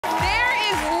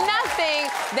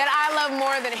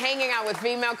more than hanging out with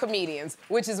female comedians,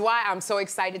 which is why I'm so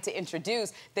excited to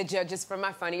introduce the judges for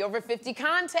my Funny Over 50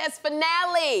 contest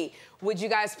finale. Would you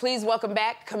guys please welcome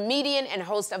back comedian and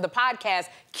host of the podcast,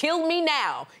 Kill Me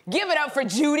Now. Give it up for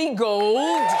Judy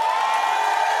Gold.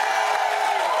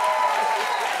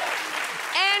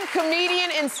 And comedian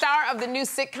and star of the new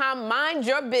sitcom, Mind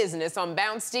Your Business on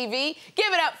Bounce TV.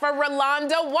 Give it up for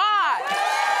Rolonda Watt.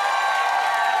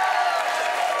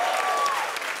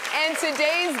 And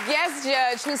today's guest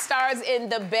judge, who stars in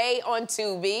The Bay on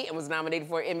Tubi and was nominated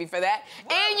for an Emmy for that.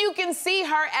 And you can see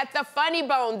her at the Funny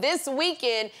Bone this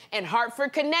weekend in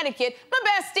Hartford, Connecticut.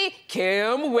 My bestie,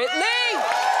 Kym Whitley.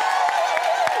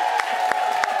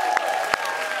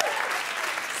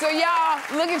 So y'all,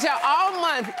 look at y'all.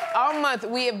 All month,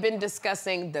 we have been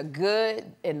discussing the good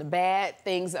and the bad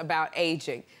things about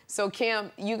aging. So Kym,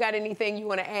 you got anything you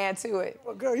want to add to it?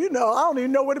 Well, girl, you know, I don't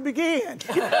even know where to begin.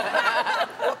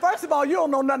 Well, first of all, you don't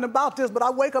know nothing about this, but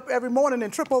I wake up every morning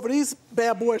and trip over these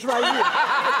bad boys right here.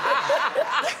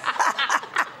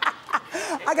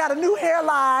 I got a new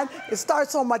hairline. It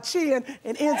starts on my chin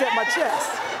and ends at my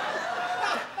chest.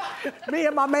 Me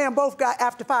and my man both got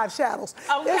after 5 shadows. Okay.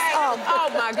 Oh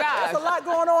my God. There's a lot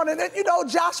going on. And then, you know,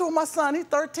 Joshua, my son, he's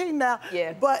 13 now.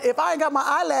 Yeah. But if I ain't got my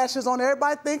eyelashes on,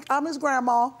 everybody think I'm his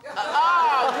grandma.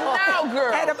 Oh, no,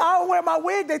 girl. And if I don't wear my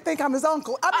wig, they think I'm his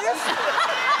uncle. I mean,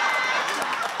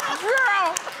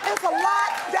 girl. it's a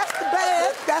lot. That's the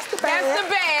bad. That's the bad. That's the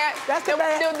bad. That's the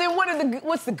bad. Then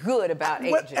what's the good about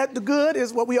aging? The good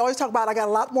is what we always talk about. I got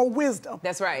a lot more wisdom.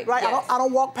 That's right. Right. Yes. I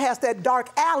don't walk past that dark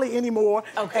alley anymore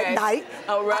at night.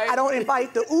 Oh, right. I don't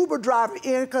invite the Uber driver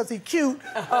in because he's cute.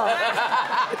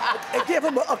 And give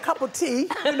him a cup of tea.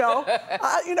 You know.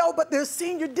 But there's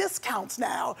senior discounts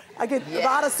now. I get a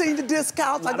lot of senior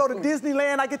discounts. I go to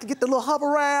Disneyland. I get to get the little hover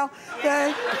around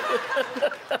thing.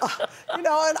 And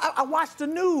I watch the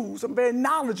news. I'm very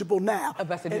knowledgeable now.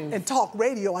 About the news. And talk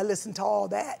radio. I listen to all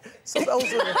that. So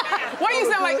those are. Why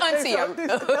you sound like auntie?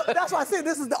 That's why I said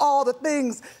this is all the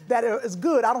things that is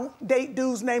good. I don't date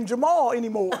dudes named Jamal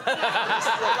anymore.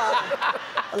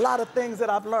 A lot of things that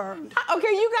I've learned.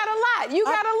 Okay, you got a lot. You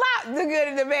got a lot, the good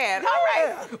and the bad. Yeah. All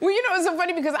right. Well, you know, it's so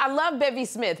funny because I love Bevy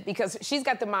Smith because she's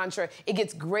got the mantra, it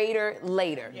gets greater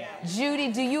later. Yeah.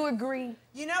 Judy, do you agree?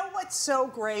 You know what's so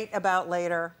great about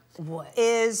later? What?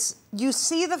 Is you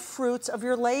see the fruits of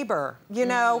your labor. You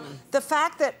know, the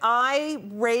fact that I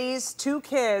raised 2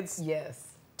 kids. Yes.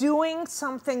 Doing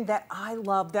something that I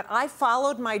love, that I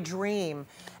followed my dream,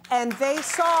 and they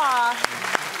saw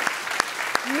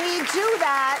me do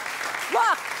that.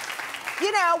 Look,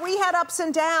 you know, we had ups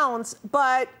and downs,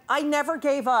 but I never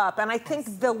gave up. And I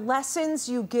think the lessons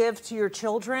you give to your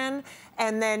children,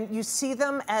 and then you see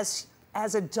them as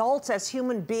adults, as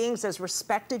human beings, as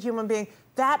respected human beings,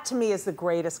 that to me is the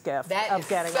greatest gift of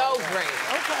getting so older. great.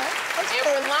 Okay. And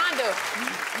Rolonda,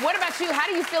 what about you? How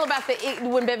do you feel about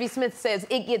when Bevy Smith says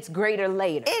it gets greater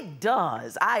later? It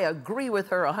does. I agree with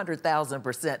her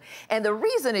 100,000%. And the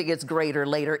reason it gets greater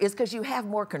later is because you have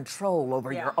more control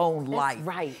over your own life.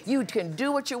 Right. You can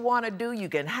do what you want to do. You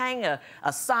can hang a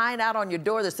sign out on your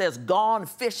door that says "Gone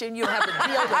Fishing." You don't have to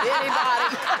deal with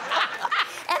anybody.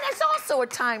 And it's also a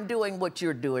time doing what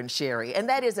you're doing, Sherri, and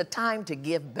that is a time to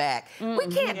give back. We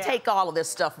can't take all of this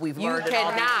stuff we've learned in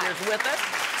all these years with us,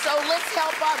 so let's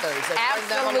help others and bring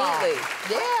them along.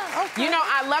 Yeah. Okay. You know,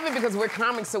 I love it because we're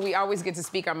comics, so we always get to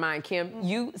speak our mind. Kym,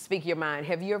 you speak your mind.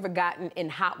 Have you ever gotten in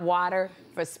hot water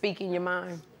for speaking your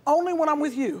mind? Only when I'm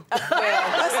with you. Well,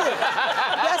 that's it.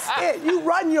 That's it. You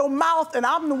run your mouth, and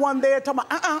I'm the one there talking about,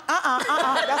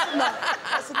 That's enough.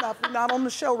 That's enough. We're not on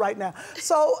the show right now.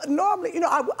 So normally, you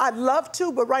know, I'd love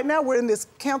to, but right now we're in this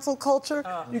cancel culture.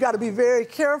 You got to be very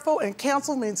careful, and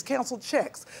cancel means cancel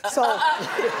checks. So,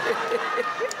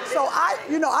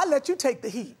 I let you take the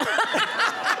heat.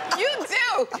 You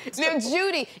do. Now,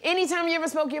 Judy, anytime you ever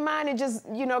spoke your mind and just,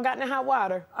 got in hot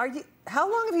water? How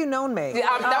long have you known me?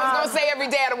 I was going to say every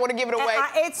day. I don't want to give it away.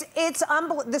 It's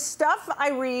unbelievable. The stuff I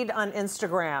read on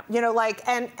Instagram,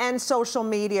 and social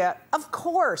media, of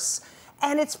course.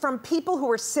 And it's from people who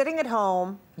are sitting at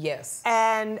home. Yes.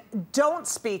 And don't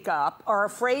speak up, are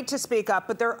afraid to speak up,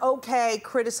 but they're okay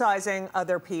criticizing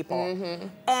other people.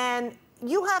 And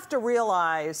you have to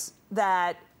realize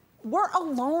that we're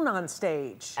alone on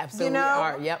stage. Absolutely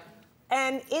are, yep.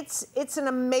 And it's an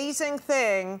amazing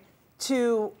thing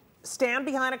to stand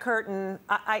behind a curtain.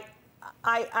 I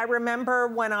remember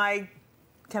when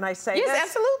can I say this? Yes,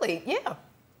 absolutely,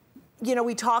 yeah.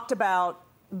 We talked about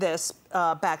this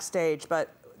backstage, but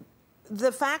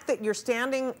the fact that you're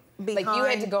standing behind... Like you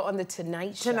had to go on the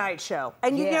Tonight Show. Tonight Show.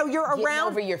 And you're around... Getting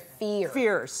over your fears.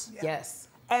 Fears. Yes.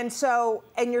 And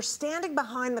you're standing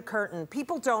behind the curtain.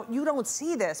 You don't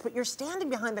see this, but you're standing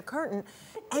behind the curtain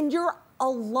and you're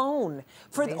alone.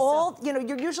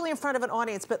 You're usually in front of an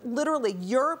audience, but literally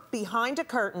you're behind a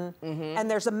curtain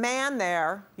and there's a man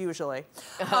there, usually.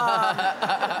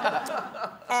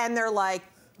 And they're like,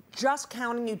 just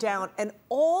counting you down. And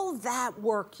all that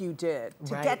work you did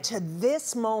to get to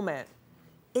this moment,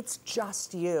 it's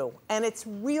just you. And it's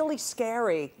really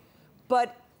scary,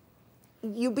 but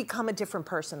you become a different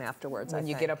person afterwards, when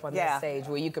you get up on that stage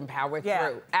where you can power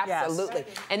through. Absolutely.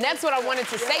 Yes. And that's what I wanted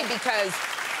to say, because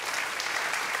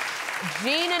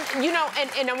Gina, you know,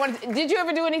 did you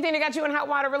ever do anything that got you in hot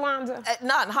water, Rolonda?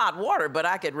 Not in hot water, but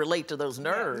I could relate to those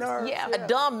nerves.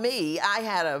 Dumb me, I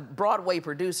had a Broadway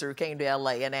producer who came to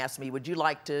LA and asked me, would you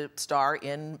like to star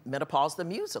in Menopause the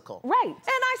Musical? Right. And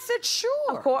I said, sure.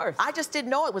 Of course. I just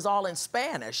didn't know it was all in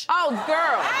Spanish. Oh,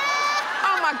 girl.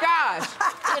 Oh, my gosh.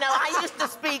 You know, I used to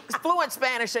speak fluent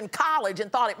Spanish in college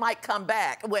and thought it might come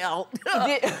back. Well,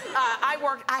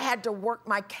 I had to work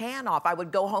my can off. I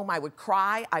would go home, I would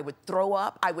cry, I would throw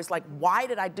up. I was like, why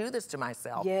did I do this to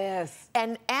myself? Yes.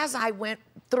 And as I went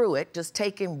through it, just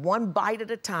taking one bite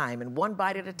at a time and one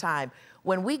bite at a time,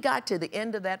 when we got to the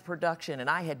end of that production and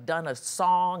I had done a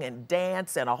song and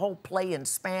dance and a whole play in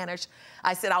Spanish,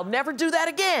 I said, I'll never do that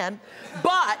again,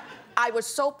 but I was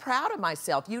so proud of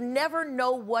myself. You never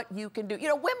know what you can do. You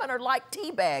know, women are like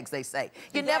tea bags, they say.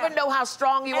 You never know how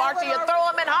strong you are till you throw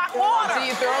them in hot water. Till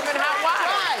you throw them in hot water.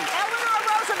 Right.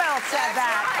 Eleanor Roosevelt said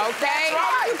that. Okay.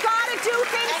 You gotta do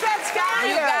things that scare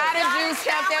you. You gotta do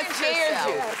stuff that scares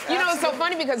you. You know, it's so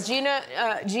funny because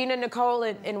Gina, Nicole,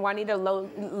 and Juanita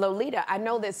Lolita, I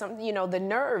know that the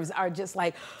nerves are just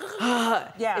like,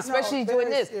 especially doing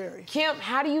this. Scary. Kym,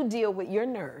 how do you deal with your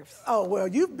nerves? Oh, well,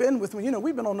 you've been with me. You know,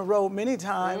 we've been on the road many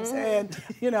times. And,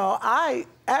 I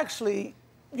actually,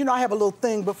 I have a little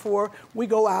thing before we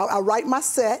go out. I write my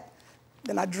set,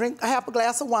 then I drink a half a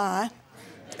glass of wine,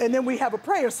 and then we have a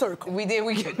prayer circle. We did.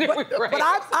 But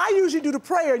I usually do the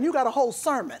prayer, and you got a whole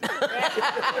sermon.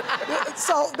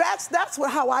 So that's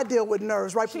how I deal with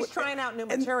nerves, right? She's trying out new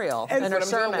material and in her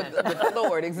sermon. With the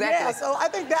Lord, exactly. Yeah, so I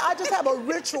think that I just have a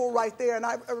ritual right there. And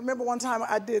I remember one time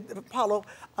I did Apollo,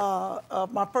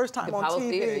 my first time on TV.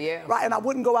 Theater, right, and I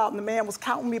wouldn't go out, and the man was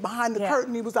counting me behind the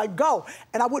curtain. He was like, go.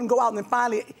 And I wouldn't go out, and then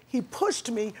finally he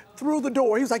pushed me through the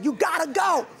door. He was like, you gotta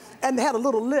go. And they had a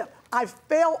little lip. I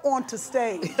fell onto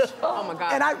stage. Oh, my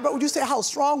God. But when you say how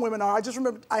strong women are, I just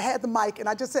remember I had the mic and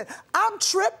I just said, I'm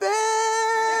tripping.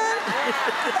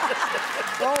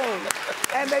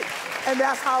 and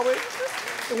that's how it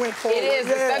went forward. It is.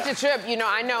 It's such a trip.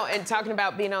 I know, and talking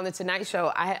about being on The Tonight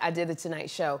Show, I did The Tonight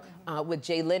Show with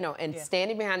Jay Leno, and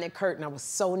standing behind that curtain, I was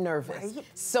so nervous. Right?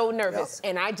 So nervous. Yep.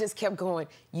 And I just kept going,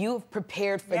 you've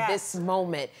prepared for this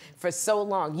moment for so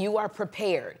long. You are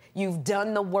prepared. You've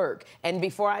done the work. And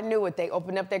before I knew it, they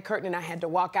opened up that curtain, and I had to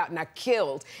walk out, and I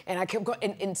killed. And I kept going.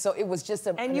 And so it was just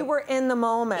And you were in the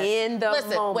moment. In the moment.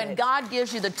 Listen, when God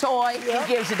gives you the toy, He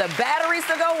gives you the batteries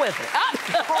to go with it.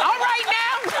 All right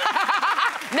now.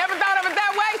 Never thought of it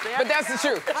that way, but that's the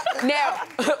truth. Now,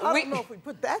 I don't know if we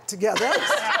put that together.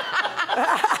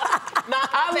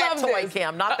 Not that toy,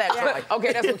 Kym, not that toy.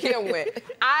 Okay, that's what Kym went.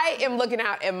 I am looking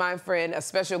out at my friend, a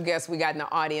special guest we got in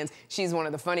the audience. She's one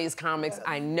of the funniest comics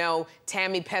I know,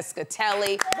 Tammy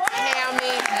Pescatelli.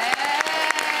 Tammy. Hey.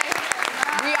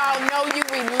 We all know you.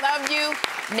 We love you.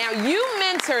 Now, you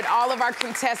mentored all of our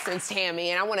contestants, Tammy,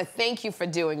 and I want to thank you for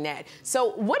doing that.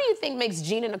 So what do you think makes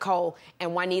Gina Nicole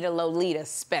and Juanita Lolita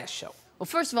special? Well,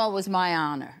 first of all, it was my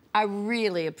honor. I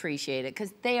really appreciate it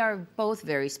because they are both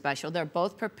very special. They're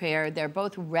both prepared. They're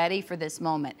both ready for this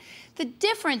moment. The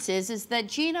difference is that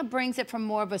Gina brings it from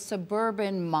more of a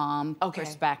suburban mom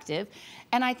perspective.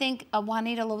 And I think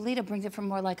Juanita Lolita brings it from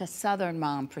more like a Southern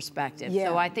mom perspective. Yeah.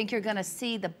 So I think you're going to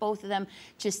see that both of them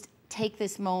just take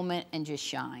this moment and just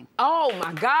shine. Oh,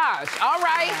 my gosh. All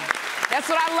right. That's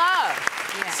what I love.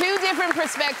 Yeah. Two different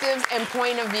perspectives and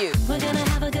point of view. We're gonna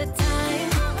have a good time.